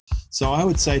So I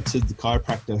would say to the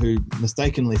chiropractor who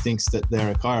mistakenly thinks that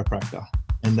they're a chiropractor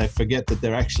and they forget that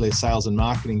they're actually a sales and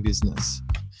marketing business,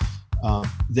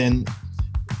 then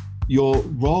your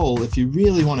role, if you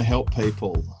really want to help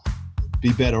people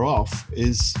be better off,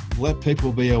 is let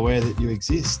people be aware that you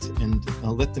exist and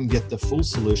let them get the full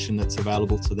solution that's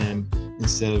available to them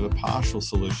instead of a partial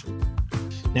solution.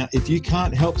 Now, if you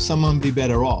can't help someone be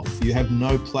better off, you have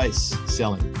no place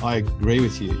selling. I agree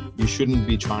with you. You shouldn't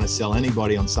be trying to sell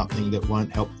anybody on something that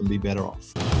won't help them be better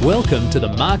off. Welcome to the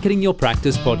Marketing Your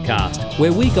Practice podcast,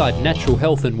 where we guide natural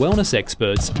health and wellness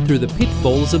experts through the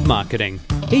pitfalls of marketing.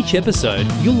 Each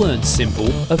episode, you'll learn simple,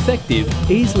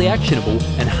 effective, easily actionable,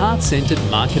 and heart-centered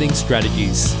marketing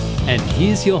strategies. And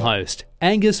here's your host,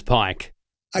 Angus Pike.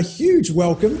 A huge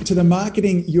welcome to the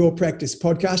Marketing Your Practice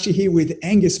podcast. You're here with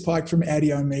Angus Pike from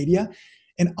Audio Media,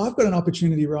 and I've got an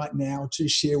opportunity right now to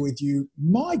share with you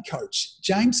my coach,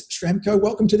 James Schramko.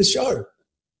 Welcome to the show.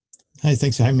 Hey,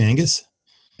 thanks for having me, Angus.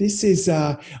 This is,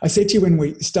 I said to you when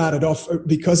we started off,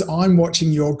 because I'm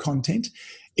watching your content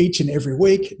each and every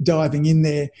week, diving in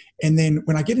there. And then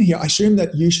when I get in here, I assume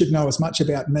that you should know as much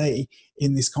about me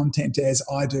in this content as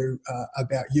I do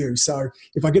about you. So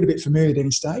if I get a bit familiar at any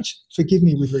stage, forgive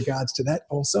me with regards to that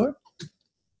also.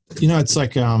 You know, it's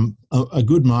like a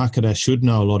good marketer should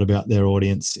know a lot about their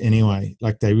audience anyway.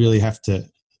 Like they really have to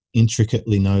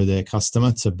intricately know their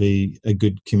customer to be a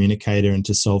good communicator and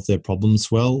to solve their problems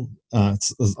well. I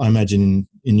imagine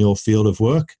in your field of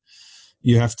work,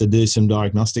 you have to do some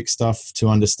diagnostic stuff to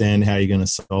understand how you're going to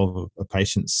solve a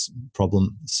patient's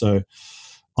problem. So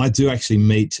I do actually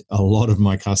meet a lot of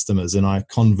my customers and I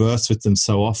converse with them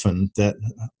so often that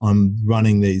I'm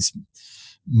running these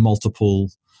multiple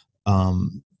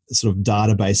sort of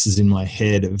databases in my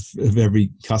head of every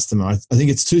customer. I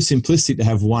think it's too simplistic to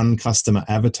have one customer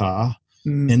avatar,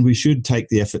 and we should take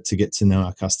the effort to get to know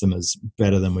our customers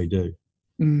better than we do.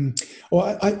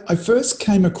 Well, I first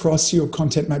came across your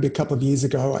content maybe a couple of years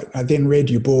ago. I then read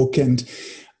your book, and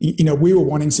you know, we were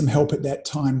wanting some help at that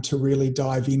time to really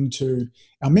dive into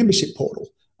our membership portal,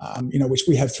 which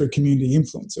we have through Community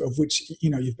Influencer, of which, you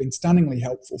know, you've been stunningly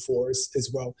helpful for us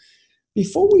as well.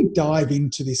 Before we dive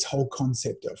into this whole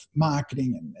concept of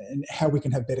marketing and how we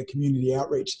can have better community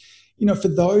outreach, you know, for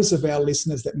those of our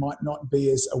listeners that might not be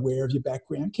as aware of your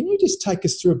background, can you just take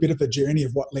us through a bit of a journey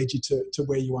of what led you to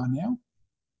where you are now?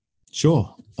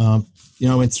 Sure. I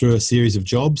went through a series of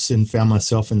jobs and found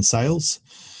myself in sales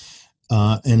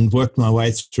and worked my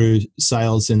way through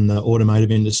sales in the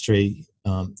automotive industry.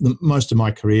 Most of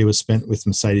my career was spent with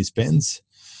Mercedes-Benz,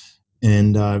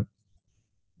 and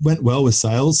went well with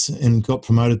sales and got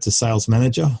promoted to sales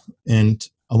manager. And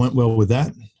I went well with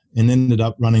that and ended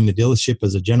up running the dealership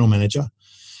as a general manager.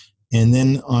 And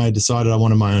then I decided I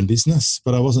wanted my own business,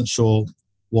 but I wasn't sure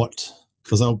what,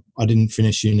 because I didn't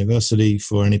finish university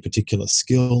for any particular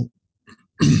skill.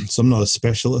 So I'm not a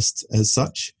specialist as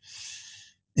such.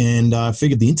 And I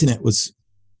figured the internet was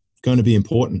going to be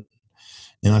important.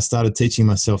 And I started teaching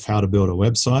myself how to build a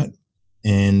website.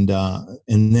 And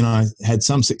then I had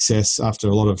some success after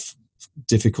a lot of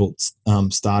difficult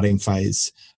starting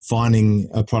phase, finding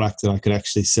a product that I could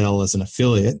actually sell as an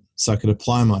affiliate so I could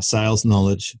apply my sales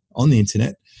knowledge on the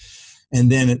internet.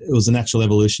 And then it was a natural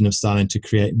evolution of starting to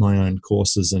create my own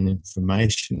courses and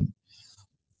information.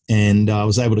 And I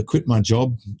was able to quit my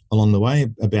job along the way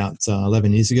about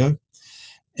 11 years ago.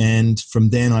 And from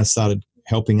then I started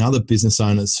helping other business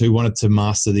owners who wanted to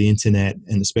master the internet,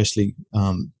 and especially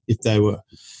if they were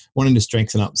wanting to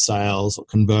strengthen up sales or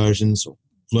conversions or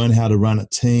learn how to run a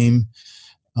team.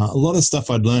 A lot of stuff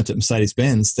I'd learned at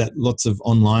Mercedes-Benz that lots of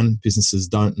online businesses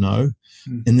don't know.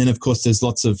 And then, of course, there's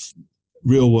lots of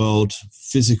real-world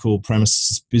physical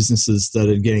premises businesses that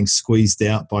are getting squeezed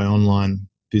out by online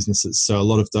businesses. So a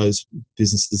lot of those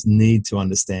businesses need to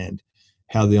understand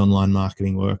how the online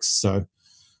marketing works. So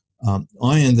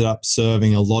I ended up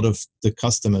serving a lot of the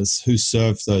customers who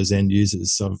serve those end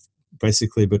users. So I've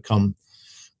basically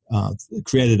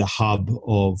created a hub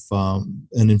of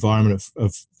an environment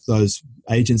of those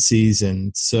agencies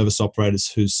and service operators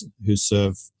who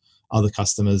serve other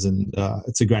customers. And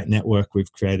it's a great network.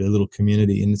 We've created a little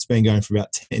community, and it's been going for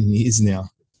about 10 years now.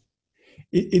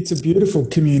 It's a beautiful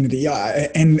community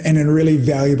and a really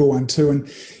valuable one too.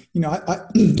 And, you know,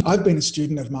 I've been a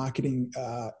student of marketing,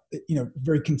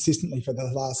 very consistently for the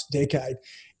last decade,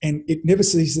 and it never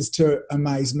ceases to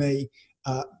amaze me.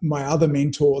 My other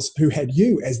mentors who had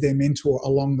you as their mentor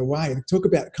along the way. Talk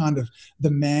about kind of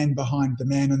the man behind the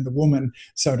man and the woman,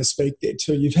 so to speak, there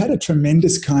too. You've had a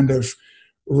tremendous kind of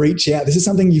reach out. This is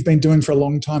something you've been doing for a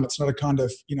long time. It's not a kind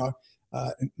of,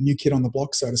 new kid on the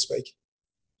block, so to speak.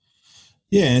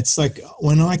 Yeah, it's like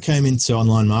when I came into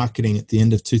online marketing at the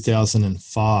end of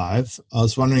 2005, I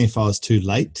was wondering if I was too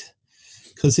late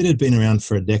because it had been around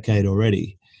for a decade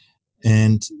already.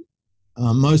 And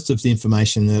most of the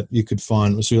information that you could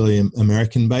find was really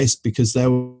American based because they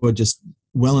were just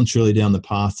well and truly down the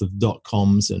path of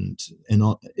 .coms and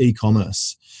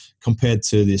e-commerce compared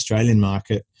to the Australian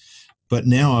market. But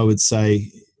now I would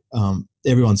say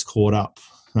everyone's caught up.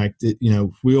 Like,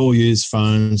 we all use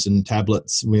phones and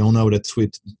tablets. We all know what a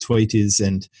tweet is,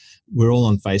 and we're all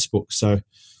on Facebook. So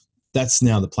that's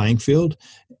now the playing field.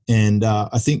 And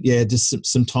I think, yeah, just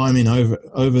some time in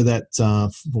over that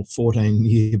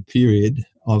 14-year period,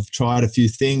 I've tried a few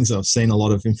things. I've seen a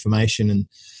lot of information,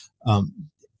 um,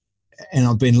 and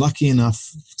I've been lucky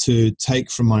enough to take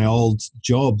from my old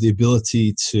job the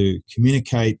ability to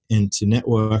communicate and to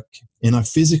network. And I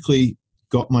physically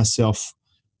got myself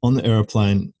on the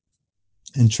aeroplane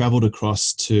and traveled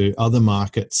across to other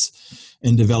markets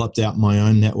and developed out my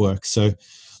own network. So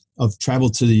I've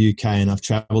traveled to the UK and I've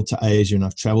traveled to Asia and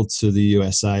I've traveled to the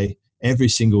USA every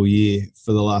single year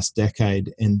for the last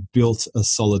decade and built a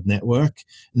solid network.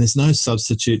 And there's no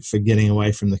substitute for getting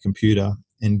away from the computer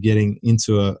and getting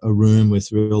into a room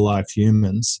with real life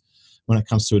humans when it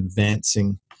comes to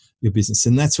advancing your business.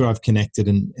 And that's where I've connected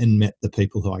and met the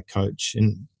people who I coach.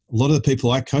 And a lot of the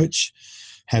people I coach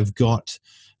have got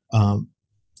um,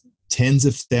 tens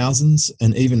of thousands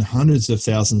and even hundreds of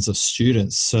thousands of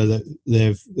students, so that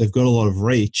they've got a lot of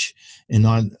reach. And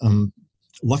I'm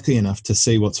lucky enough to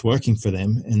see what's working for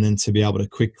them, and then to be able to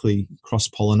quickly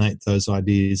cross-pollinate those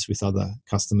ideas with other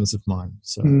customers of mine.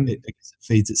 So it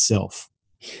feeds itself.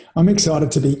 I'm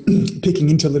excited to be picking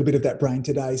into a little bit of that brain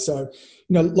today. So,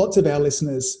 lots of our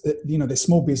listeners, they're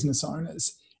small business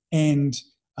owners, and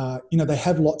they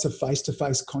have lots of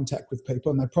face-to-face contact with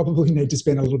people, and they probably need to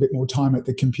spend a little bit more time at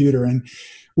the computer. And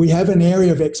we have an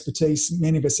area of expertise,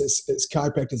 many of us as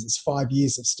chiropractors, is 5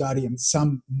 years of study and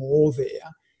some more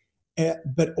there.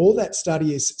 But all that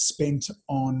study is spent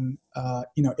on,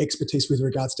 expertise with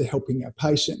regards to helping our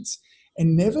patients.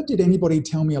 And never did anybody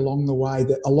tell me along the way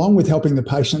that along with helping the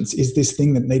patients is this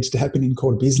thing that needs to happen in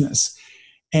core business.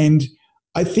 And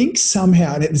I think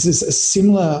somehow, and this is a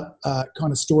similar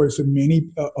kind of story for many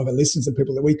of our listeners and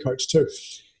people that we coach too,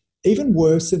 even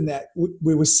worse than that,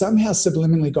 we were somehow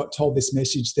subliminally got told this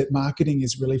message that marketing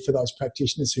is really for those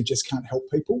practitioners who just can't help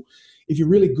people. If you're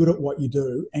really good at what you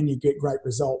do and you get great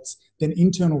results, then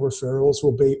internal referrals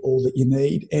will be all that you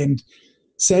need. And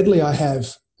sadly, I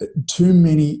have too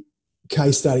many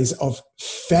case studies of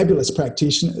fabulous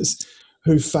practitioners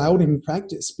who failed in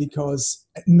practice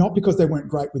not because they weren't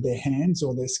great with their hands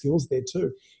or their skills there too,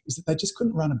 is that they just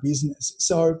couldn't run a business.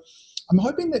 So I'm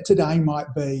hoping that today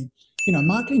might be,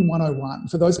 marketing 101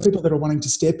 for those people that are wanting to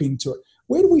step into it.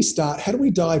 Where do we start? How do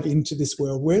we dive into this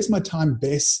world? Where's my time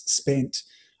best spent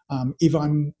if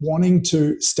I'm wanting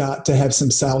to start to have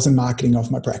some sales and marketing off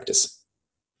my practice?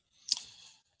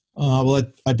 Well,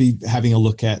 I'd be having a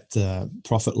look at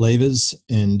profit levers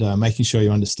and making sure you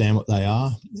understand what they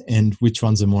are and which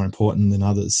ones are more important than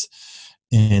others.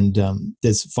 And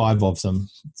there's 5 of them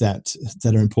that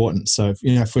are important. So,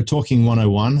 if we're talking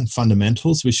 101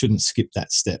 fundamentals, we shouldn't skip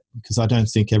that step because I don't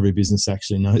think every business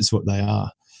actually knows what they are.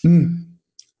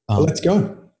 Well, let's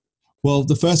go. Well,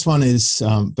 the first one is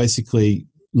basically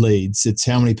leads. It's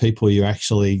how many people you're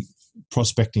actually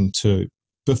prospecting to.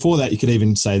 Before that, you could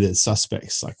even say there's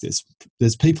suspects. Like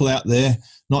there's people out there.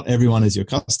 Not everyone is your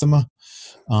customer,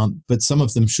 but some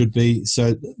of them should be.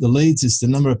 So the leads is the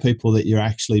number of people that you're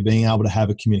actually being able to have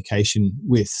a communication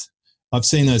with. I've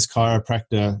seen those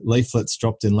chiropractor leaflets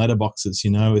dropped in letterboxes,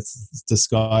 it's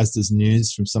disguised as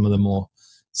news from some of the more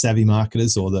savvy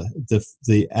marketers, or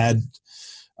the ad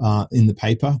in the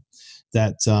paper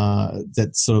that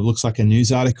sort of looks like a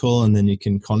news article, and then you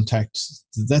can contact.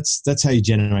 That's how you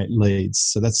generate leads.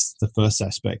 So that's the first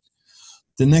aspect.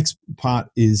 The next part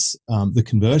is the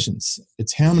conversions.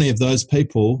 It's how many of those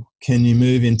people can you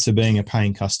move into being a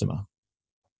paying customer.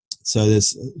 So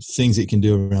there's things that you can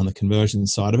do around the conversion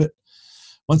side of it.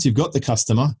 Once you've got the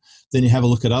customer, then you have a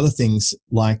look at other things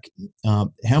like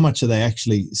how much are they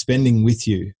actually spending with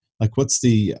you? Like what's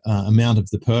the amount of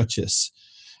the purchase?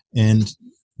 And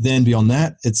then beyond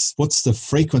that, it's what's the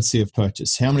frequency of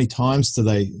purchase? How many times do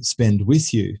they spend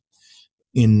with you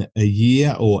in a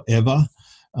year or ever?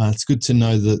 It's good to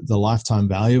know the lifetime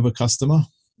value of a customer,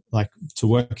 like to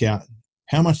work out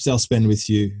how much they'll spend with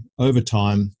you over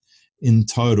time in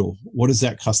total. What is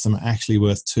that customer actually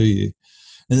worth to you?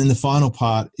 And then the final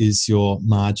part is your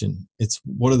margin. It's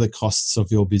what are the costs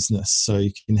of your business? So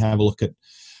you can have a look at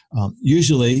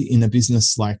usually in a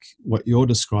business like what you're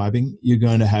describing, you're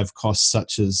going to have costs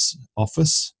such as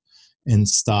office, and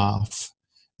staff.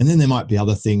 And then there might be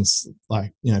other things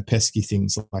like, pesky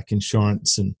things like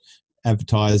insurance and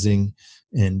advertising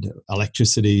and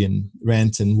electricity and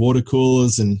rent and water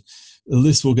coolers, and the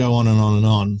list will go on and on and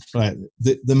on. Right.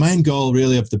 The main goal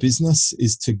really of the business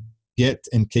is to get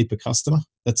and keep a customer.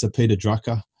 That's a Peter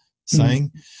Drucker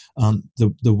saying.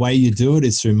 The way you do it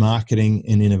is through marketing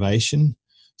and innovation.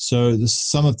 So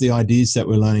some of the ideas that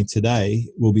we're learning today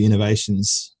will be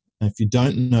innovations. And if you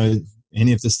don't know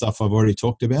any of the stuff I've already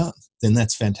talked about, then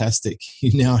that's fantastic.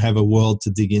 You now have a world to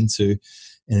dig into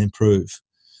and improve.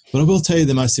 But I will tell you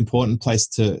the most important place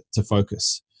to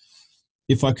focus.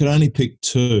 If I could only pick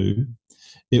two,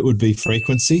 it would be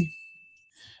frequency.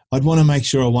 I'd want to make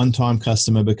sure a one-time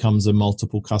customer becomes a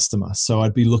multiple customer. So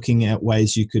I'd be looking at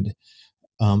ways you could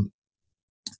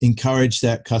encourage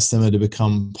that customer to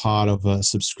become part of a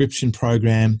subscription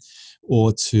program,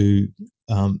 or to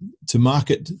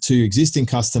market to existing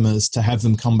customers to have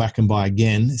them come back and buy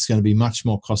again. It's going to be much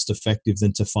more cost effective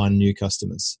than to find new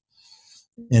customers.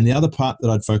 And the other part that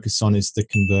I'd focus on is the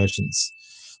conversions.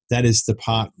 That is the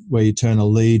part where you turn a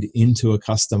lead into a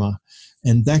customer.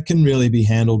 And that can really be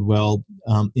handled well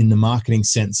in the marketing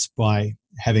sense by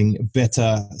having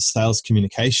better sales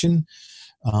communication,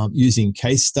 using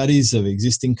case studies of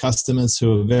existing customers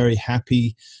who are very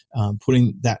happy,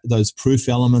 putting those proof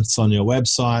elements on your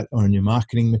website or in your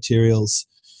marketing materials,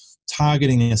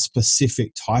 targeting a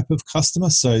specific type of customer.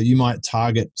 So you might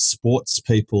target sports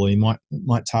people, or you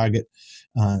might target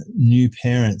new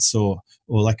parents, or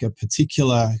like a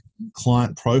particular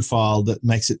client profile that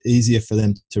makes it easier for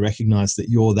them to recognize that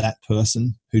you're that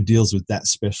person who deals with that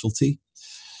specialty.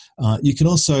 You can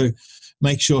also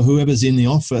make sure whoever's in the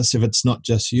office, if it's not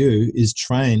just you, is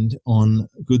trained on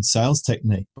good sales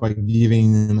technique by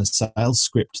giving them a sales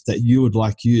script that you would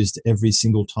like used every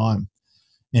single time.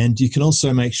 And you can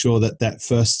also make sure that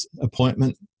first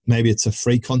appointment, maybe it's a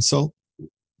free consult,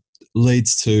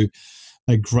 leads to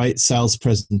a great sales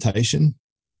presentation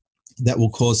that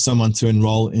will cause someone to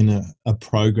enroll in a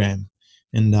program.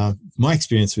 And my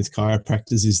experience with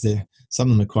chiropractors is some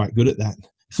of them are quite good at that.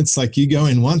 It's like you go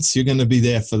in once, you're going to be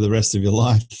there for the rest of your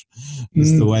life.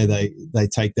 Is the way they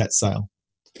take that sale.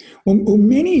 Well,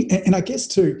 many, and I guess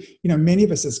too, many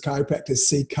of us as chiropractors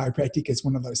see chiropractic as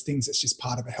one of those things that's just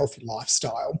part of a healthy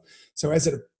lifestyle. So as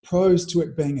opposed to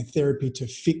it being a therapy to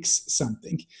fix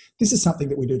something, this is something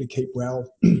that we do to keep well,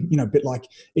 a bit like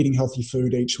eating healthy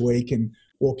food each week and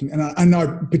walking. And I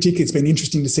know particularly it's been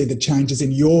interesting to see the changes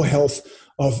in your health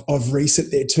of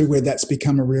recent there too, where that's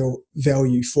become a real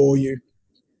value for you.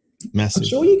 Massive. I'm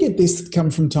sure you get this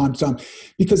come from time to time,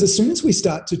 because as soon as we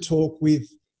start to talk with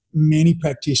many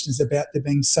practitioners about there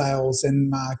being sales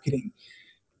and marketing,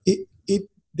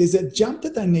 there's a jump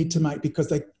that they need to make,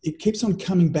 because it keeps on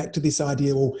coming back to this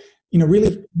idea, or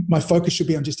really my focus should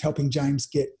be on just helping James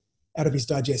get out of his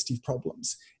digestive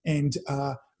problems. And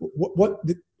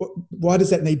why does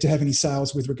that need to have any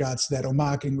sales with regards to that, or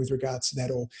marketing with regards to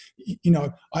that? Or,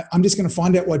 I'm just going to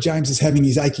find out why James is having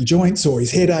his achy joints or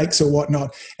his headaches or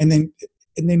whatnot. And then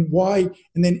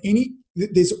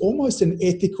there's almost an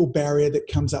ethical barrier that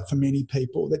comes up for many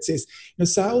people that says,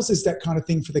 sales is that kind of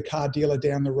thing for the car dealer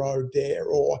down the road there,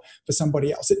 or for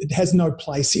somebody else. It has no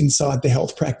place inside the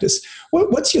health practice.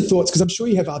 What's your thoughts? Because I'm sure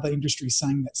you have other industries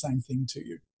saying that same thing to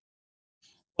you.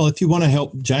 Well, if you want to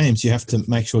help James, you have to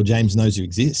make sure James knows you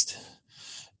exist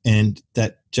and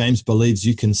that James believes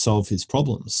you can solve his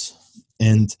problems.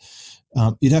 And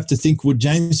you'd have to think, would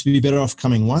James be better off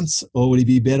coming once, or would he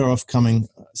be better off coming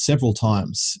several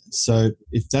times? So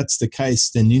if that's the case,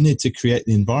 then you need to create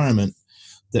the environment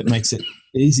that makes it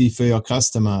easy for your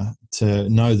customer to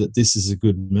know that this is a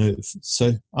good move.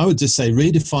 So I would just say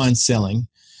redefine selling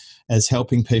as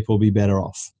helping people be better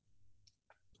off.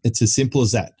 It's as simple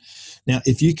as that. Now,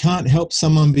 if you can't help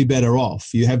someone be better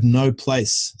off, you have no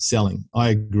place selling. I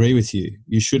agree with you.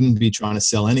 You shouldn't be trying to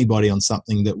sell anybody on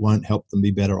something that won't help them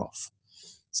be better off.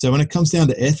 So when it comes down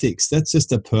to ethics, that's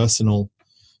just a personal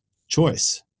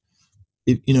choice.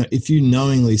 If you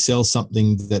knowingly sell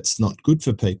something that's not good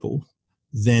for people,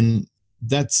 then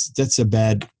that's a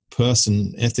bad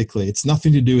person ethically. It's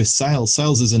nothing to do with sales.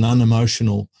 Sales is an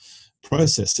unemotional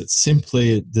process. It's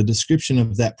simply the description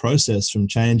of that process from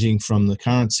changing from the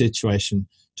current situation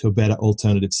to a better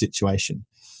alternative situation.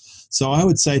 So I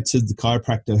would say to the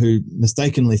chiropractor who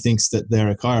mistakenly thinks that they're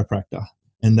a chiropractor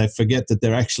and they forget that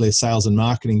they're actually a sales and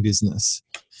marketing business,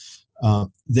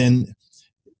 then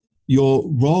your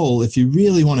role, if you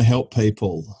really want to help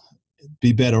people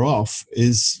be better off,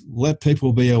 is let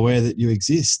people be aware that you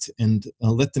exist and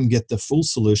let them get the full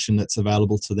solution that's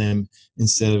available to them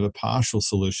instead of a partial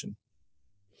solution.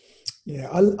 Yeah,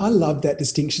 I love that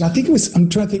distinction. I think it was, I'm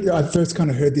trying to think, I first kind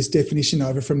of heard this definition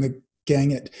over from the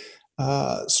gang at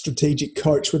Strategic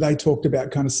Coach, where they talked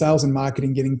about kind of sales and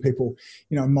marketing, getting people,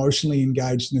 emotionally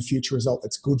engaged in a future result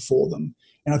that's good for them.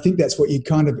 And I think that's what you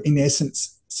kind of, in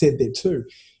essence, said there too.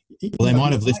 Well, they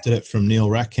might have lifted it from Neil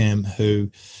Rackham, who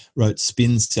wrote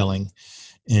Spin Selling.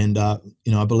 And,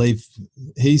 I believe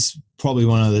he's probably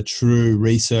one of the true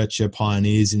researcher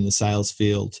pioneers in the sales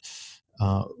field,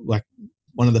 like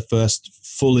one of the first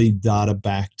fully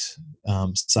data-backed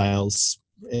sales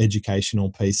educational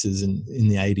pieces in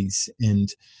the 80s. And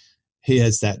he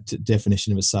has that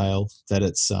definition of a sale, that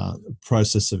it's a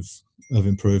process of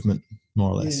improvement, more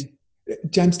or less. Yeah.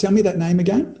 James, tell me that name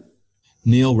again.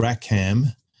 Neil Rackham,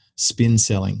 Spin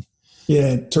Selling.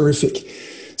 Yeah, terrific.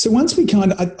 So once we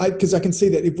kind of, because I can see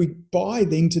that if we buy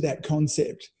into that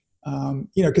concept,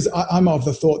 because I'm of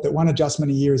the thought that one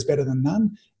adjustment a year is better than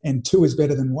none, and two is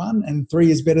better than one, and three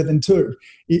is better than two.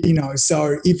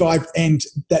 So and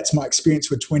that's my experience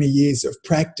with 20 years of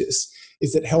practice,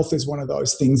 is that health is one of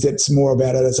those things that's more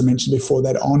about it, as I mentioned before,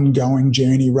 that ongoing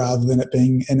journey rather than it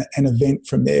being an event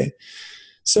from there.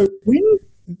 So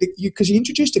because you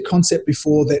introduced a concept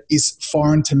before that is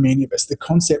foreign to many of us, the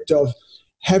concept of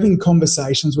having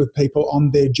conversations with people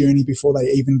on their journey before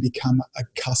they even become a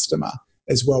customer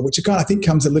as well, which I think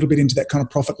comes a little bit into that kind of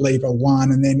profit lever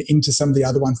one, and then into some of the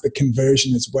other ones, the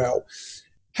conversion as well.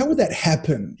 How would that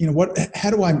happen? How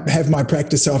do I have my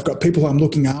practice so I've got people I'm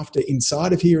looking after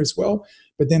inside of here as well,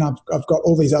 but then I've got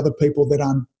all these other people that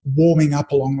I'm warming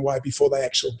up along the way before they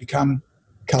actually become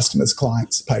customers,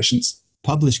 clients, patients?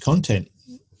 Publish content,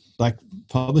 like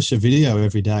publish a video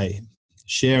every day,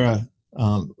 share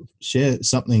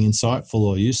something insightful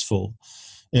or useful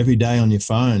every day on your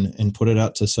phone and put it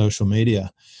out to social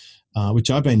media, which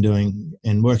I've been doing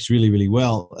and works really, really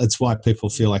well. It's why people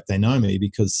feel like they know me,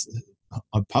 because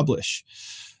I publish.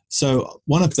 So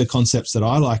one of the concepts that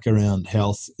I like around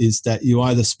health is that you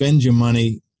either spend your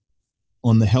money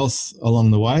on the health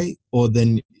along the way, or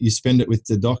then you spend it with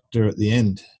the doctor at the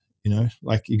end.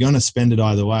 Like you're going to spend it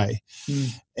either way.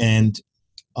 And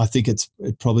I think it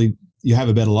probably, you have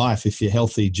a better life if you're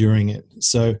healthy during it.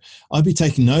 So I'd be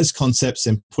taking those concepts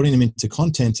and putting them into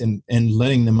content and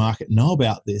letting the market know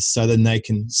about this, so then they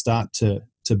can start to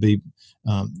be,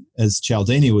 as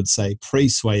Cialdini would say,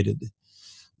 persuaded.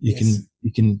 You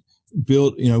can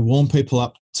build, warm people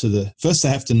up to first they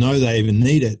have to know they even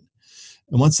need it.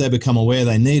 And once they become aware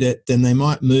they need it, then they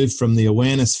might move from the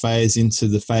awareness phase into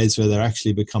the phase where they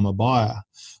actually become a buyer.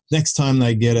 Next time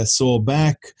they get a sore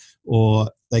back or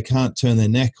they can't turn their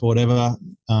neck or whatever,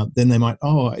 then they might,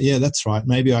 oh, yeah, that's right,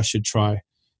 maybe I should try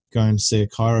going to see a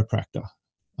chiropractor.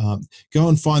 Go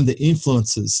and find the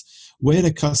influences. Where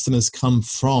do customers come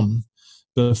from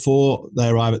before they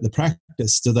arrive at the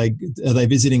practice? Are they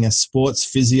visiting a sports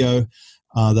physio?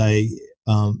 Are they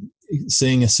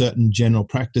seeing a certain general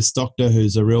practice doctor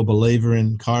who's a real believer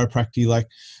in chiropractic? Like,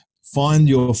 find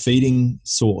your feeding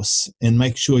source and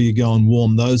make sure you go and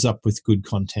warm those up with good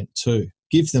content too.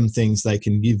 Give them things they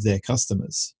can give their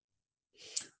customers.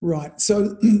 Right.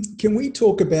 So can we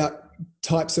talk about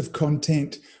types of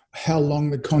content, how long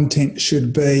the content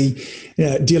should be,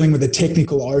 dealing with the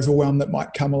technical overwhelm that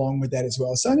might come along with that as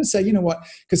well? So I'm going to say,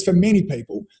 because for many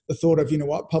people, the thought of,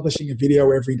 publishing a video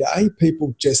every day,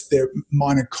 people just, their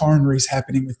minor coronaries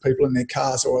happening with people in their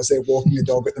cars, or as they're walking the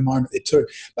dog at the moment there too.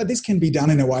 But this can be done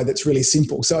in a way that's really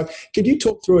simple. So could you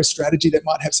talk through a strategy that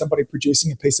might have somebody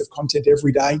producing a piece of content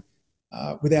every day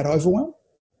without overwhelm?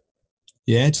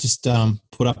 Yeah, just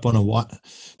put up on a whiteboard,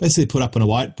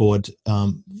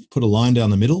 put a line down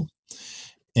the middle,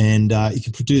 and you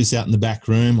can do this out in the back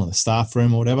room or the staff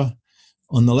room or whatever.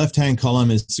 On the left-hand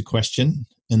column is the question,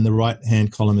 and the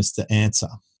right-hand column is the answer.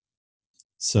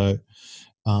 So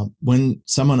when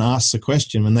someone asks a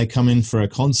question, when they come in for a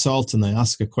consult and they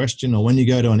ask a question, or when you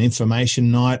go to an information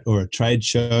night or a trade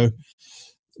show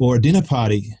or a dinner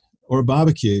party or a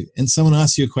barbecue and someone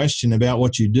asks you a question about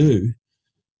what you do,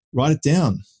 write it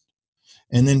down.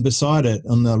 And then beside it,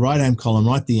 on the right-hand column,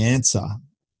 write the answer.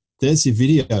 There's your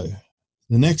video.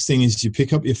 The next thing is you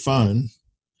pick up your phone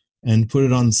and put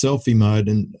it on selfie mode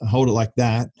and hold it like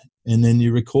that, and then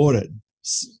you record it.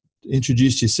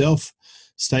 Introduce yourself,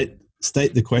 state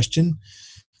the question,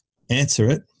 answer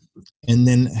it, and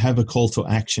then have a call to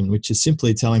action, which is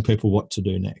simply telling people what to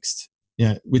do next.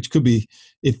 Which could be,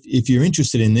 if you're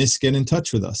interested in this, get in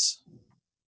touch with us.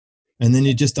 And then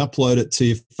you just upload it to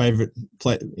your favorite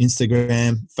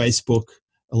Instagram, Facebook,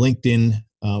 LinkedIn,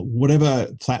 whatever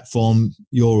platform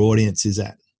your audience is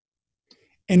at.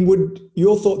 And would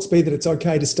your thoughts be that it's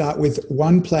okay to start with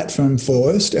one platform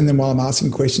first, and then while I'm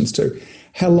asking questions too,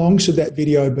 How long should that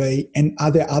video be? And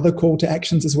are there other call to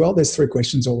actions as well? There's 3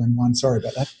 questions all in one. Sorry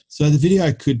about that. So the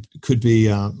video could be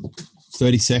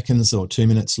 30 seconds or 2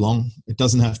 minutes long. It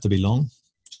doesn't have to be long.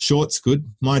 Short's good.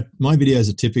 My videos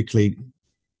are typically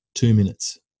 2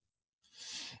 minutes.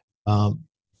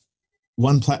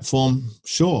 One platform,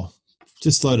 sure,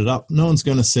 just load it up. No one's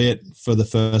going to see it for the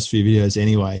first few videos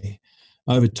anyway.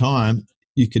 Over time,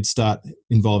 you could start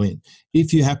involving it.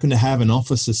 If you happen to have an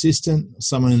office assistant,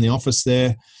 someone in the office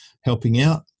there helping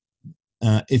out,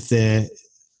 if they're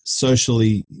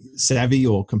socially savvy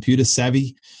or computer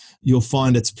savvy, you'll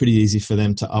find it's pretty easy for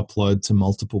them to upload to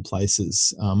multiple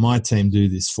places. My team do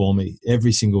this for me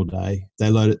every single day.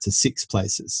 They load it to 6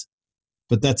 places,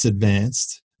 but that's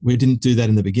advanced. We didn't do that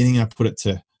in the beginning. I put it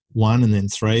to 1 and then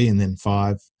 3 and then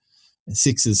 5. And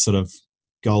 6 is sort of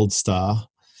gold star.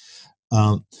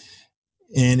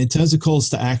 And in terms of calls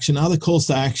to action, other calls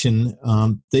to action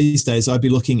these days, I'd be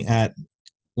looking at,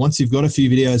 once you've got a few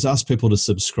videos, ask people to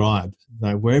subscribe.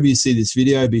 Like, wherever you see this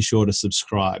video, be sure to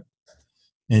subscribe,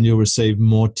 and you'll receive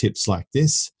more tips like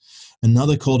this.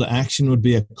 Another call to action would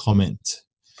be a comment.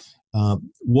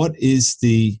 What is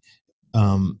the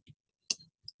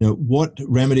what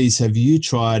remedies have you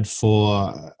tried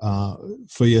for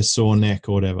your sore neck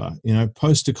or whatever?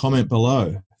 Post a comment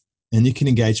below, and you can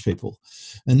engage people.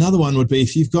 Another one would be,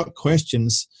 if you've got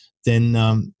questions,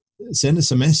 then send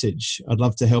us a message. I'd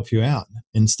love to help you out,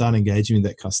 and start engaging with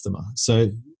that customer.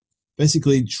 So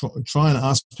basically, try and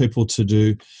ask people to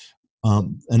do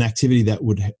an activity that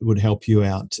would help you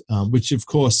out, which of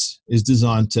course is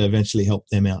designed to eventually help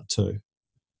them out too.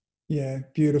 Yeah,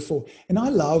 beautiful. And I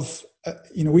love,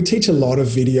 we teach a lot of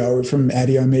video from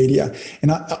Adio Media,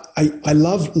 and I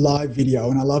love live video,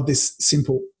 and I love this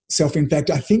simple self. In fact,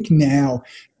 I think now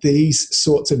these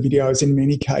sorts of videos in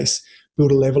many cases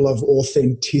build a level of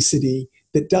authenticity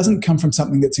that doesn't come from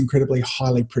something that's incredibly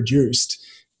highly produced,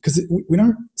 because we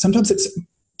don't, sometimes it's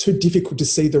too difficult to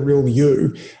see the real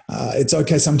you. It's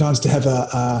okay sometimes to have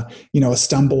a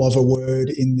stumble of a word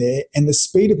in there, and the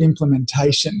speed of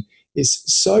implementation is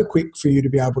so quick for you to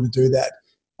be able to do that.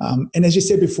 And as you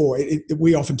said before,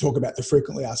 we often talk about the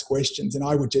frequently asked questions, and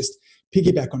I would just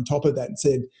piggyback on top of that and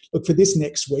said, look, for this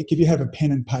next week, if you have a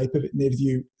pen and paper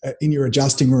in your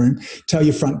adjusting room, tell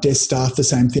your front desk staff the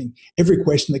same thing. Every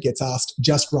question that gets asked,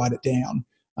 just write it down.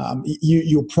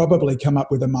 You'll probably come up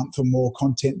with a month or more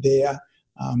content there.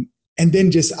 And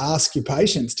then just ask your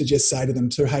patients to just say to them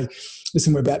too, hey,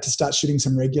 listen, we're about to start shooting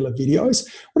some regular videos.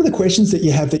 What are the questions that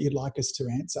you have that you'd like us to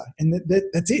answer? And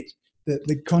that's it. The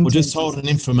content. We'll just hold an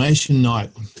information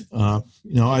night. I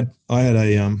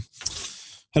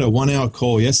had a 1 hour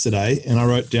call yesterday, and I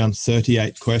wrote down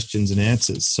 38 questions and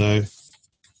answers. So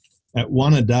at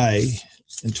 1 a day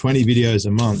and 20 videos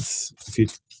a month, if you're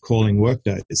calling work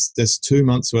days, there's 2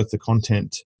 months worth of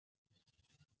content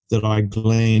that I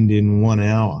gleaned in 1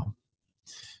 hour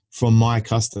from my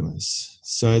customers.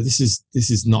 So this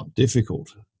is not difficult.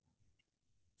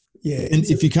 Yeah. And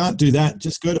if you can't do that,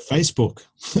 just go to Facebook.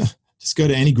 Just go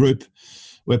to any group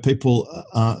where people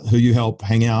who you help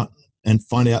hang out, and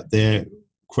find out their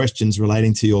questions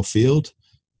relating to your field.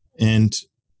 And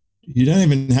you don't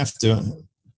even have to,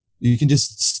 you can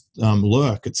just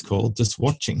lurk, it's called, just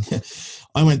watching.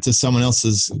 I went to someone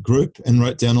else's group and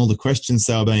wrote down all the questions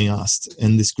they were being asked.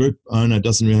 And this group owner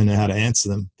doesn't really know how to answer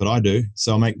them, but I do.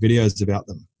 So I'll make videos about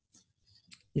them.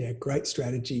 Yeah, great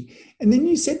strategy. And then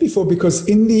you said before, because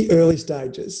in the early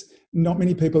stages, not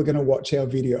many people are going to watch our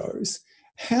videos.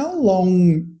 How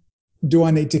long do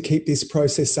I need to keep this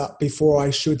process up before I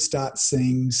should start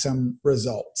seeing some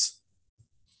results?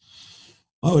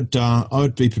 I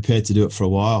would be prepared to do it for a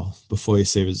while before you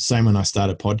see it. Same when I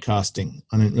started podcasting.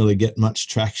 I didn't really get much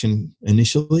traction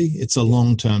initially. It's a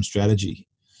long-term strategy.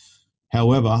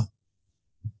 However,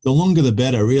 the longer the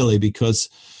better, really, because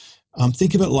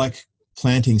think of it like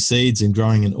planting seeds and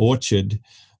growing an orchard.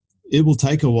 It will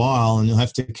take a while, and you'll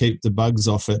have to keep the bugs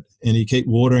off it, and you keep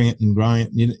watering it and growing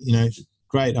it.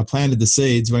 Great, I planted the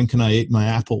seeds. When can I eat my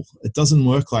apple? It doesn't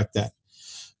work like that.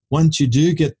 Once you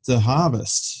do get the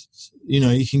harvest,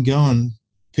 you can go and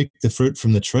pick the fruit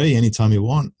from the tree anytime you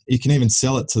want. You can even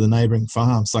sell it to the neighboring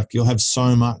farms. Like, you'll have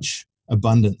so much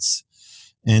abundance,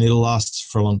 and it'll last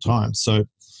for a long time. So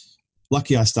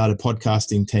lucky I started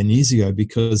podcasting 10 years ago,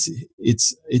 because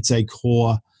it's a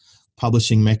core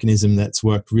publishing mechanism that's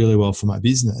worked really well for my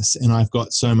business. And I've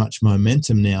got so much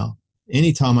momentum now.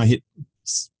 Anytime I hit,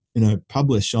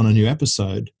 publish on a new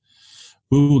episode,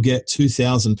 we will get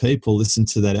 2,000 people listen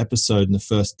to that episode in the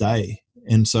first day.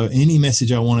 And so any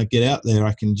message I want to get out there,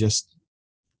 I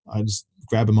just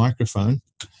grab a microphone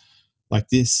like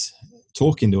this,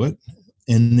 talk into it,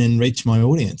 and then reach my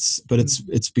audience. But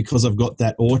it's because I've got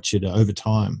that orchard over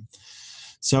time.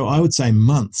 So I would say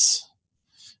months,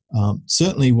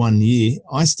 certainly 1 year.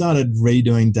 I started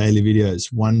redoing daily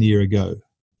videos 1 year ago.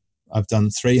 I've done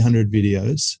 300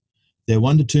 videos. They're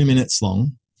 1 to 2 minutes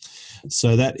long.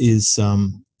 So that is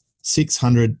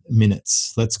 600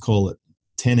 minutes, let's call it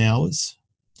 10 hours.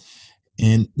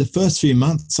 And the first few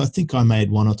months, I think I made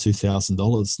 $1,000 or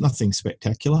 $2,000, nothing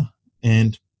spectacular.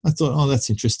 And I thought, oh, that's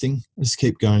interesting. I'll just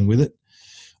keep going with it.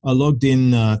 I logged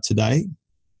in today.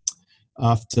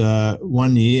 After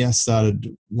 1 year, I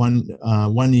started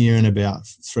 1 year and about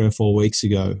 3 or 4 weeks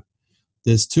ago.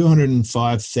 There's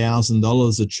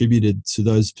 $205,000 attributed to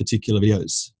those particular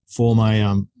videos for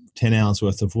my 10 hours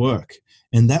worth of work.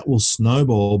 And that will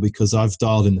snowball because I've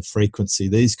dialed in the frequency.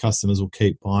 These customers will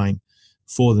keep buying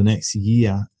for the next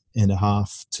year and a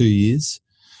half, 2 years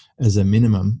as a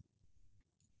minimum.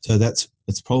 So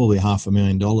it's probably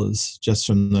 $500,000 just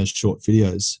from those short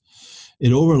videos.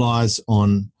 It all relies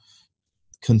on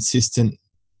consistent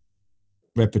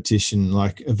repetition.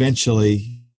 Like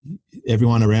eventually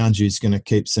everyone around you is going to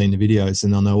keep seeing the videos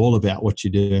and they'll know all about what you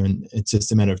do, and it's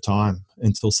just a matter of time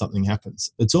until something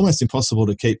happens. It's almost impossible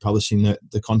to keep publishing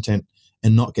the content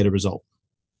and not get a result.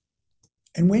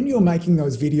 And when you're making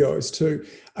those videos too,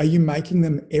 are you making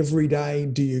them every day?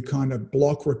 Do you kind of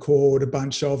block record a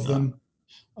bunch of them?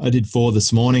 I did 4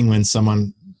 this morning when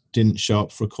someone didn't show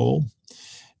up for a call,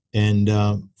 and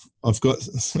I've got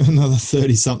another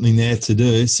 30 something there to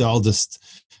do. So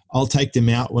I'll take them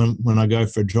out when I go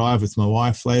for a drive with my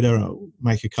wife later. I'll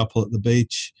make a couple at the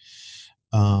beach.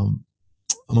 I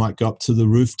might go up to the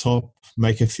rooftop,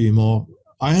 make a few more.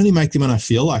 I only make them when I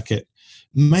feel like it.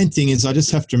 Main thing is I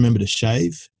just have to remember to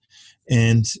shave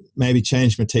and maybe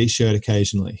change my t-shirt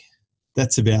occasionally.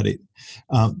 That's about it.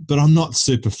 But I'm not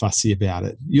super fussy about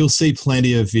it. You'll see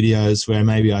plenty of videos where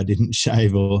maybe I didn't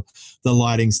shave or the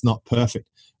lighting's not perfect.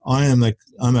 I'm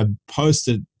a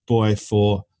poster boy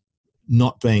for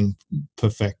not being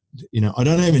perfect. I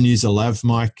don't even use a lav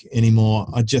mic anymore.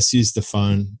 I just use the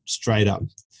phone straight up.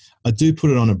 I do put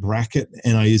it on a bracket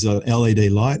and I use an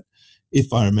LED light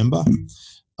if I remember.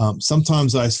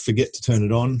 Sometimes I forget to turn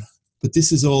it on, but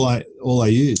this is all I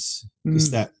use.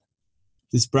 Is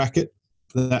this bracket,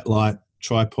 that light,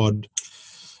 tripod.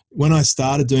 When I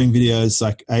started doing videos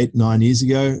like 8-9 years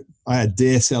ago, I had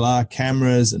DSLR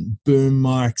cameras and boom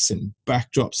mics and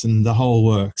backdrops and the whole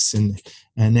works, and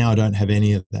now I don't have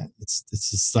any of that. It's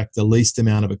just like the least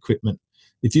amount of equipment.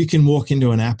 If you can walk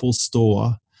into an Apple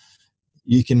store,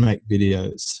 you can make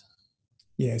videos.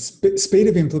 Yes, but speed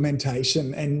of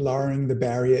implementation and lowering the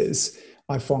barriers,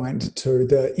 I find too.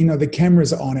 The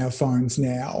cameras on our phones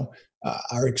now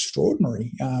are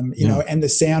extraordinary. And the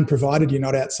sound, provided you're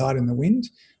not outside in the wind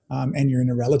and you're in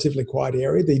a relatively quiet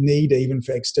area, the need even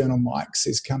for external mics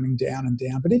is coming down and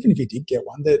down. But even if you did get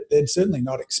one, they're certainly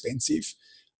not expensive.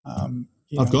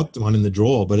 I've got one in the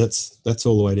drawer, but that's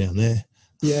all the way down there.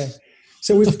 Yeah.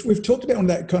 So we've talked about on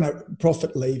that kind of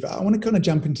profit lever. I want to kind of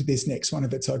jump into this next one,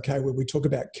 if it's okay, where we talk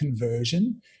about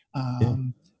conversion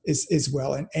as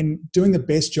well, and doing the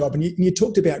best job. And you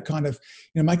talked about kind of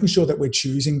making sure that we're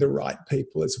choosing the right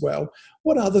people as well.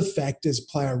 What other factors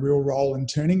play a real role in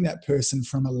turning that person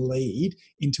from a lead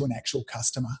into an actual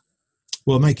customer?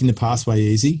 Well, making the pathway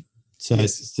easy. So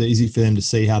It's easy for them to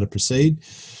see how to proceed.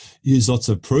 Use lots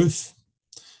of proof,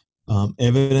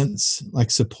 evidence, like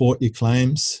support your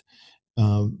claims.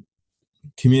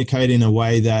 Communicate in a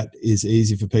way that is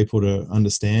easy for people to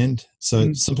understand.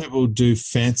 So some people do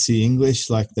fancy English,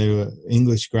 like they were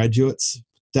English graduates.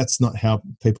 That's not how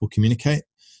people communicate.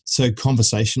 So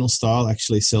conversational style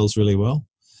actually sells really well.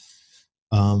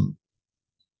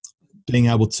 Being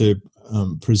able to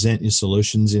present your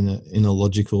solutions in a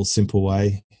logical, simple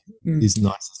way is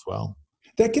nice as well.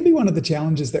 That can be one of the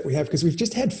challenges that we have, because we've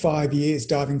just had 5 years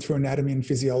diving through anatomy and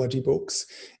physiology books,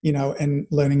 and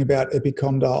learning about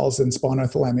epicondyles and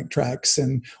spinothalamic tracts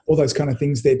and all those kind of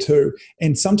things there too.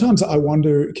 And sometimes I want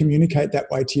to communicate that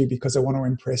way to you because I want to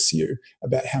impress you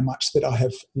about how much that I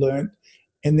have learned.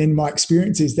 And then my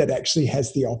experience is that actually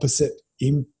has the opposite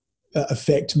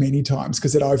effect many times,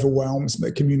 because it overwhelms.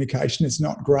 The communication is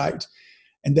not great.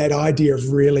 And that idea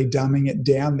of really dumbing it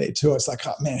down there too. It's like,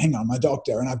 oh man, hang on, I'm a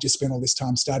doctor and I've just spent all this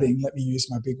time studying. Let me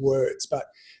use my big words. But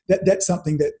that's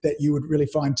something that you would really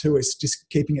find too, is just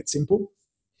keeping it simple.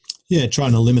 Yeah, try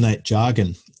and eliminate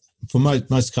jargon. For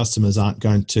most customers aren't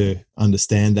going to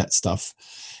understand that stuff,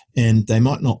 and they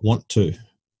might not want to.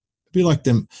 Be like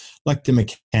the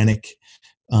mechanic.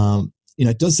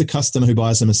 Does the customer who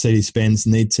buys a Mercedes-Benz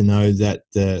need to know that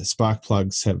the spark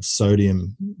plugs have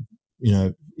sodium,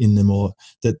 in them, or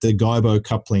that the Gaibo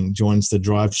coupling joins the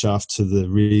drive shaft to the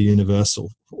rear universal?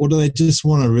 Or do they just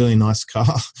want a really nice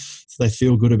car they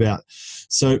feel good about?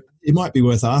 So it might be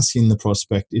worth asking the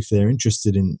prospect if they're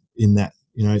interested in that.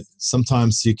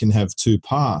 Sometimes you can have two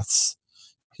paths.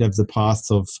 You have the path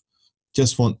of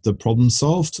just want the problem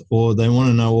solved, or they want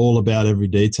to know all about every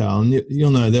detail. And you'll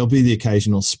know there'll be the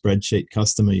occasional spreadsheet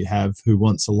customer you have who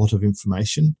wants a lot of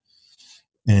information.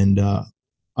 And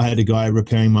I had a guy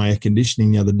repairing my air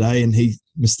conditioning the other day, and he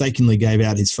mistakenly gave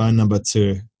out his phone number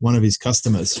to one of his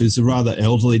customers, who's a rather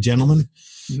elderly gentleman.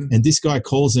 Mm-hmm. And this guy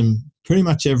calls him pretty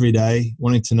much every day,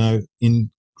 wanting to know in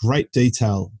great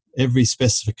detail every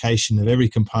specification of every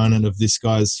component of this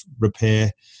guy's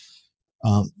repair.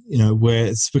 Where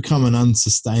it's become an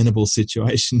unsustainable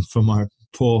situation for my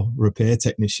poor repair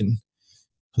technician,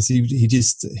 because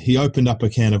he opened up a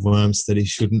can of worms that he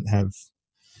shouldn't have.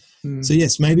 So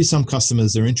yes, maybe some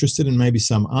customers are interested and maybe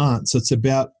some aren't. So it's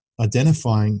about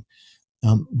identifying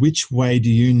which way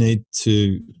do you need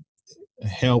to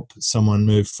help someone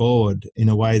move forward in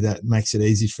a way that makes it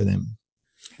easy for them.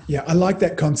 Yeah, I like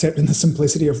that concept, and the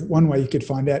simplicity of one way you could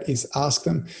find out is ask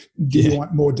them, do you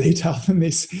want more detail than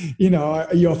this? You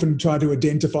often try to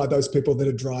identify those people that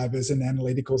are drivers and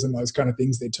analyticals and those kind of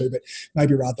things there too, but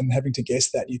maybe rather than having to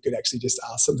guess that, you could actually just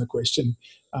ask them the question,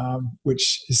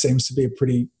 which seems to be a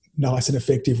pretty nice and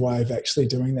effective way of actually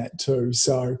doing that too.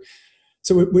 So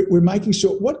we're making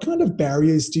sure, what kind of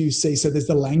barriers do you see? So there's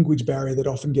the language barrier that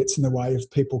often gets in the way of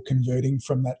people converting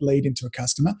from that lead into a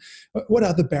customer. What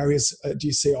other barriers do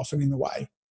you see often in the way?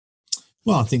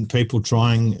 Well, I think people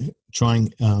trying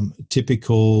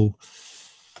typical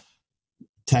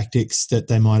tactics that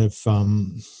they might have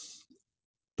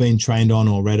been trained on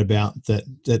or read about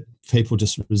that people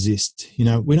just resist.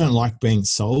 We don't like being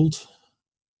sold,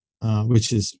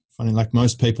 which is funny. Like,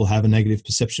 most people have a negative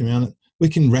perception around it. We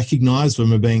can recognize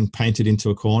when we're being painted into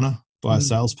a corner by a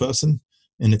salesperson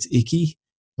and it's icky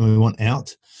and we want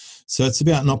out. So it's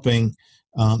about not being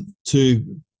too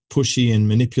pushy and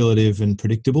manipulative and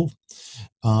predictable.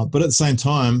 But at the same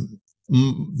time,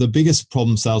 the biggest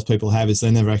problem salespeople have is they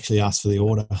never actually ask for the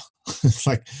order. It's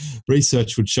like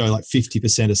research would show like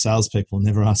 50% of salespeople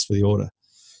never ask for the order.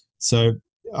 So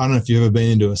I don't know if you've ever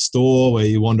been into a store where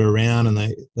you wander around and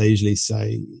they usually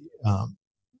say,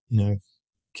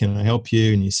 can I help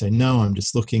you? And you say, no, I'm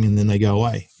just looking. And then they go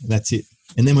away. That's it.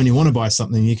 And then when you want to buy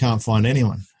something, you can't find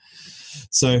anyone.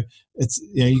 So it's,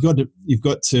 you've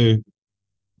got to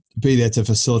be there to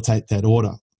facilitate that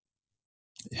order.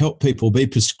 Help people, be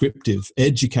prescriptive,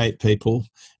 educate people,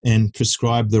 and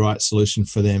prescribe the right solution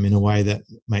for them in a way that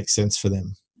makes sense for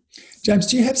them. James,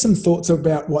 do you have some thoughts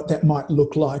about what that might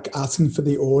look like, asking for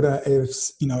the order?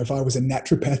 If I was a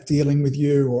naturopath dealing with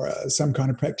you or some kind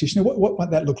of practitioner, what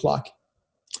might that look like?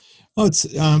 Oh, it's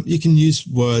you can use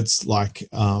words like,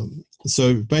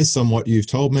 so based on what you've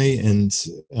told me and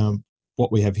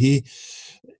what we have here,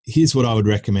 here's what I would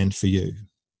recommend for you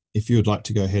if you would like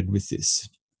to go ahead with this.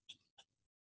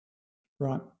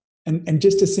 Right. And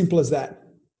just as simple as that.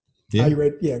 Yeah. Are you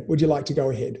ready? Yeah. Would you like to go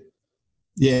ahead?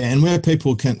 Yeah, and where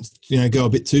people can, go a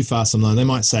bit too far sometimes, they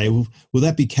might say, well, will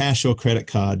that be cash or credit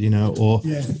card, or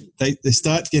they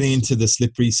start getting into the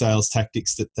slippery sales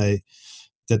tactics that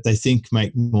they think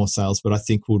make more sales, but I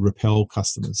think will repel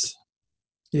customers.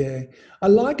 Yeah. I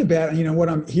like about, what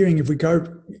I'm hearing, if we go,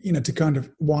 to kind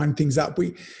of wind things up,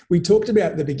 we talked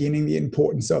about at the beginning the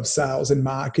importance of sales and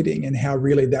marketing and how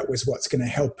really that was what's going to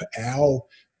help our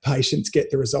patients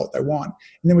get the result they want.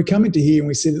 And then we come into here and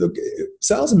we say, look,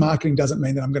 sales and marketing doesn't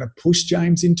mean that I'm going to push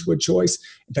James into a choice.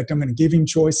 In fact, I'm going to give him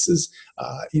choices.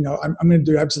 I'm going to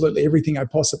do absolutely everything I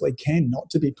possibly can not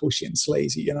to be pushy and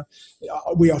sleazy.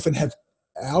 We often have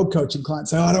our coaching clients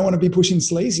say, I don't want to be pushing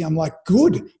sleazy. I'm like,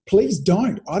 good, please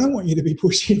don't. I don't want you to be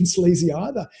pushy and sleazy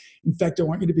either. In fact, I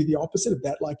want you to be the opposite of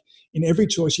that. Like, in every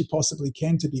choice you possibly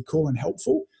can to be cool and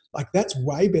helpful. Like, that's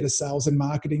way better sales and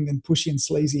marketing than pushy and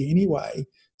sleazy anyway.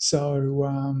 So,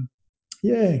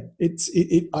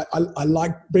 I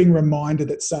like being reminded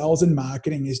that sales and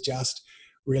marketing is just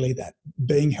really that,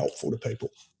 being helpful to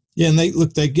people. Yeah, and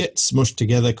they get smushed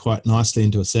together quite nicely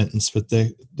into a sentence, but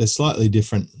they're slightly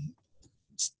different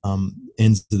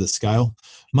ends of the scale.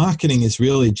 Marketing is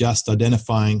really just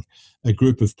identifying a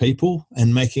group of people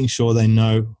and making sure they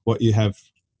know what you have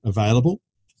available.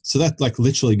 So that, like,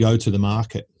 literally go to the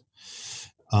market.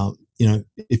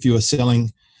 If you were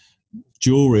selling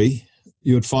jewelry,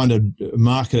 you would find a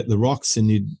market at the Rocks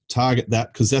and you'd target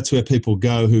that because that's where people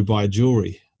go who buy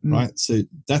jewelry, right? So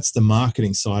that's the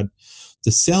marketing side.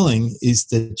 The selling is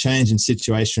the change in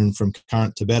situation from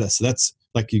current to better. So that's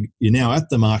like you're now at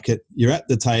the market, you're at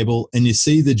the table and you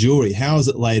see the jewelry. How is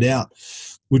it laid out?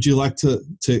 Would you like to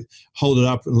hold it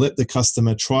up and let the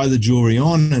customer try the jewelry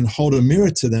on and hold a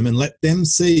mirror to them and let them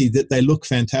see that they look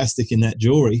fantastic in that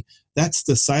jewelry? That's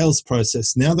the sales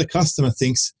process. Now the customer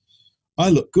thinks, I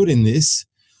look good in this.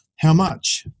 How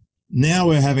much? Now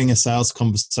we're having a sales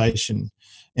conversation,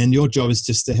 and your job is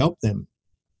just to help them.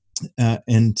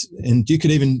 And you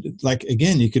could even, like,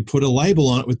 again, you could put a label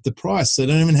on it with the price. They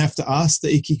don't even have to ask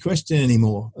the icky question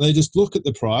anymore. They just look at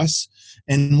the price,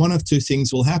 and one of two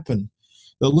things will happen.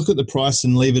 They'll look at the price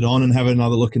and leave it on and have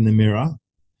another look in the mirror,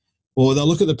 or they'll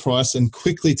look at the price and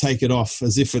quickly take it off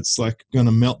as if it's like going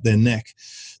to melt their neck.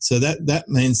 So that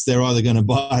means they're either going to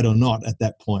buy it or not at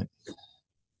that point.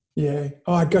 Yeah.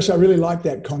 Oh, gosh, I really like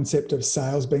that concept of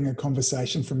sales being a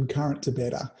conversation from current to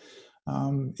better.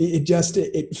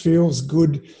 It feels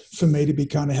good for me to be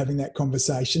kind of having that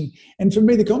conversation. And for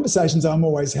me, the conversations I'm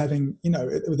always having,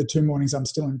 with the 2 mornings I'm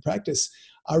still in practice,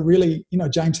 are really,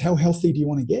 James, how healthy do you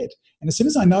want to get? And as soon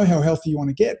as I know how healthy you want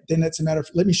to get, then it's a matter of,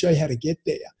 let me show you how to get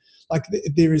there. Like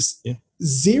there is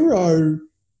zero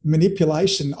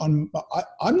manipulation on.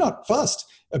 I'm not fussed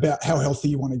about how healthy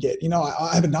you want to get.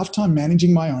 I have enough time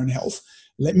managing my own health.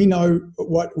 Let me know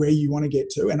where you want to get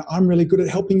to, and I'm really good at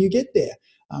helping you get there.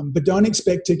 But don't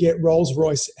expect to get Rolls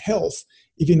Royce health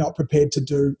if you're not prepared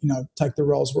to take the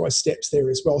Rolls Royce steps there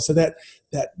as well. So that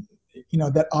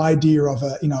idea of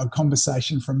a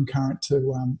conversation from current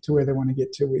to where they want to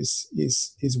get to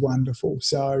is wonderful.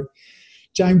 So,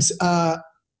 James,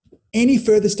 any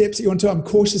further steps that you want to? I'm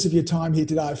cautious of your time here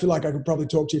today. I feel like I could probably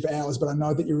talk to you for hours, but I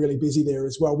know that you're really busy there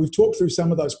as well. We've talked through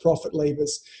some of those profit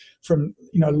levers from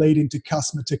lead into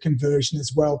customer to conversion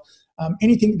as well.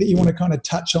 Anything that you want to kind of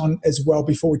touch on as well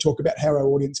before we talk about how our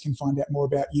audience can find out more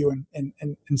about you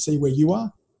and see where you are?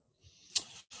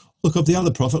 Look, of the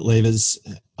other profit levers,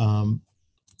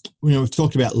 we've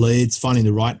talked about leads, finding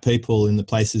the right people in the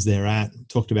places they're at,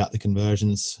 talked about the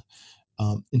conversions.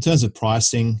 In terms of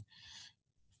pricing,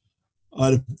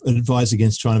 I'd advise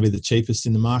against trying to be the cheapest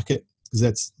in the market,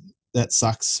 because that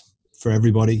sucks for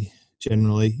everybody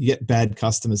generally. You get bad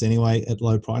customers anyway at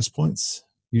low price points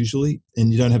usually,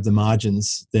 and you don't have the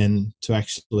margins then to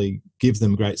actually give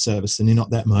them great service, and you're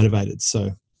not that motivated. So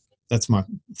that's my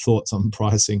thoughts on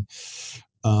pricing.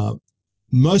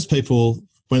 Most people,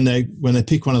 when they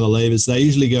pick one of the levers, they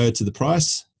usually go to the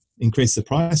price, increase the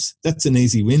price. That's an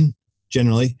easy win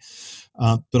generally.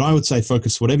 But I would say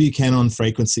focus whatever you can on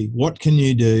frequency. What can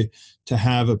you do to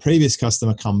have a previous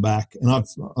customer come back? And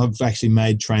I've actually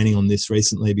made training on this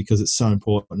recently because it's so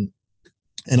important,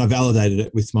 and I validated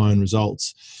it with my own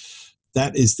results.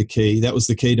 That is the key. That was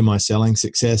the key to my selling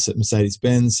success at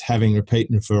Mercedes-Benz, having repeat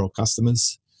and referral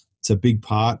customers. It's a big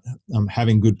part.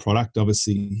 Having good product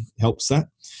obviously helps that.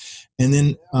 And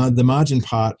then the margin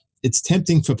part, it's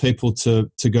tempting for people to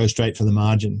go straight for the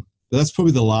margin. But that's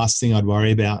probably the last thing I'd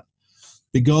worry about.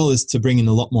 The goal is to bring in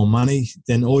a lot more money,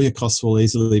 then all your costs will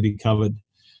easily be covered.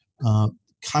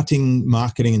 Cutting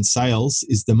marketing and sales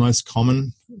is the most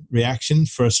common reaction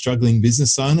for a struggling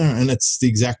business owner, and it's the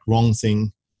exact wrong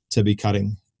thing to be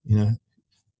cutting.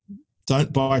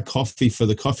 Don't buy coffee for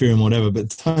the coffee room or whatever,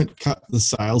 but don't cut the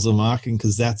sales or marketing,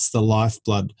 because that's the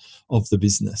lifeblood of the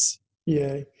business.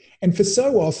 Yeah. And for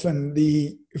so often,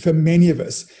 for many of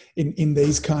us in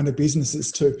these kind of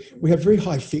businesses too, we have very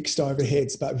high fixed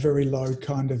overheads, but very low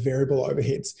kind of variable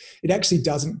overheads. It actually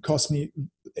doesn't cost me,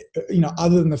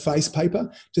 other than the face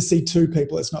paper, to see 2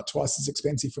 people. It's not twice as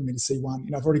expensive for me to see one.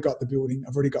 I've already got the building,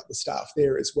 I've already got the staff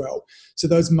there as well. So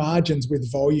those margins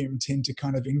with volume tend to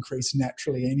kind of increase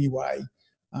naturally anyway.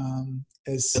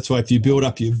 That's why if you build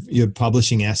up your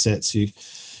publishing assets,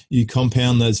 you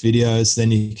compound those videos,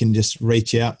 then you can just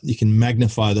reach out. You can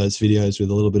magnify those videos with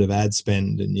a little bit of ad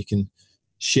spend, and you can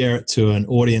share it to an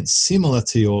audience similar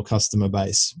to your customer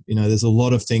base. There's a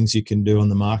lot of things you can do on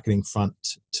the marketing front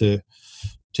to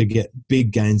get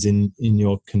big gains in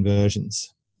your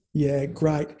conversions. Yeah,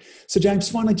 great. So, James,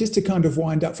 finally, just to kind of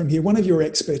wind up from here, one of your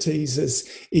expertise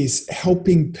is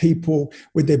helping people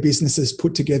with their businesses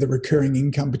put together recurring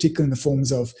income, particularly in the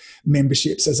forms of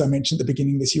memberships. As I mentioned at the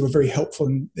beginning of this, you were very helpful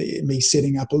in me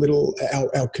setting up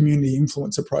our community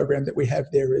influencer program that we have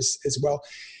there as well.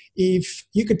 If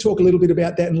you could talk a little bit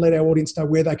about that and let our audience know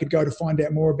where they could go to find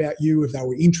out more about you, if they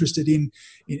were interested in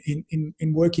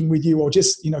working with you, or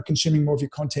just consuming more of your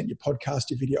content, your podcast,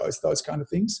 your videos, those kind of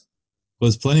things. Well,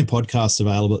 there's plenty of podcasts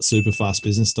available at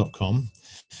superfastbusiness.com.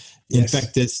 Yes. In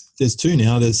fact, there's 2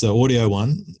 now. There's the audio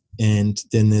one, and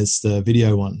then there's the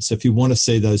video one. So if you want to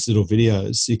see those little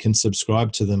videos, you can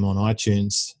subscribe to them on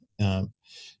iTunes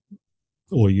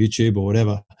or YouTube or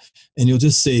whatever, and you'll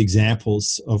just see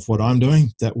examples of what I'm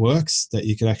doing that works, that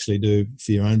you could actually do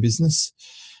for your own business.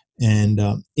 And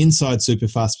inside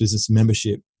Superfast Business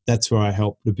Membership, that's where I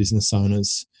help the business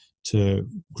owners to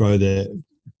grow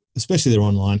especially their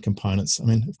online components. I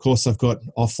mean, of course, I've got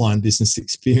offline business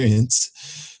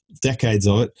experience, decades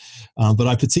of it, but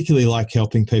I particularly like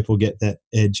helping people get that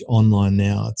edge online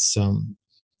now. It's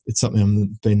something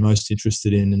I've been most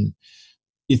interested in. And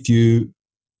if you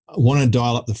want to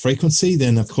dial up the frequency,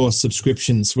 then of course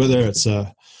subscriptions, whether it's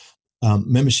a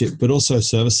membership, but also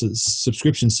services.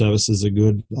 Subscription services are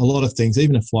good. A lot of things,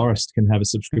 even a florist can have a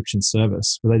subscription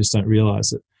service, but they just don't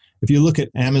realize it. If you look at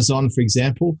Amazon, for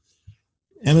example,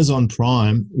 Amazon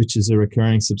Prime, which is a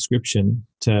recurring subscription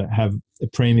to have a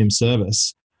premium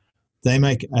service, they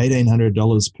make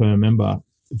 $1,800 per member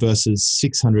versus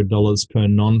 $600 per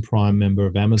non-Prime member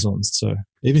of Amazon. So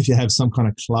even if you have some kind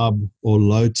of club or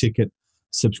low-ticket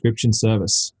subscription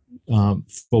service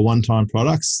for one-time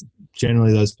products,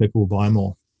 generally those people will buy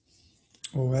more.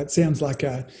 Well, that sounds like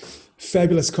a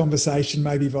fabulous conversation.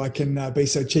 Maybe if I can be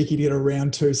so cheeky to get a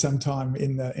round two sometime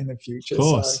in the future. Of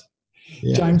course. So,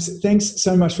 Yeah. James, thanks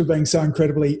so much for being so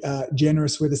incredibly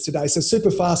generous with us today. So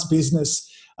Superfast Business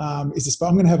is this.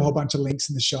 I'm going to have a whole bunch of links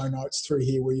in the show notes through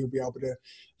here where you'll be able to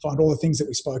find all the things that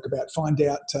we spoke about, find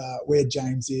out where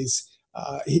James is.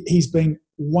 He's been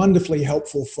wonderfully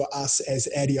helpful for us as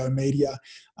Addio Media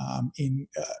in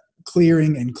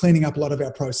clearing and cleaning up a lot of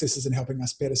our processes and helping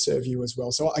us better serve you as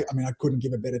well. So, I mean, I couldn't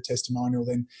give a better testimonial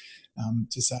than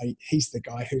to say he's the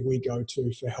guy who we go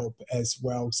to for help as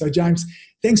well. So, James,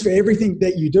 thanks for everything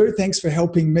that you do. Thanks for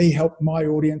helping me help my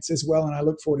audience as well. And I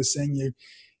look forward to seeing you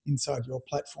inside your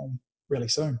platform really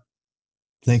soon.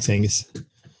 Thanks, Angus.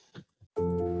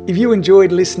 If you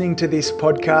enjoyed listening to this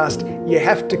podcast, you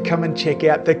have to come and check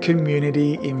out the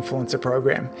Community Influencer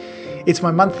Program. It's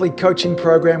my monthly coaching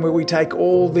program where we take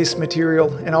all this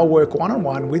material and I'll work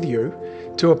one-on-one with you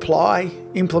to apply,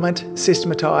 implement,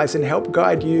 systematize, and help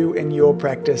guide you and your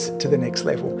practice to the next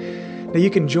level. Now you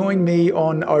can join me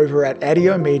on over at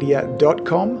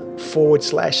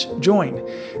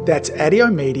addiomedia.com/join. That's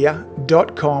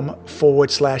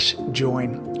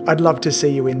addiomedia.com/join. I'd love to see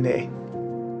you in there.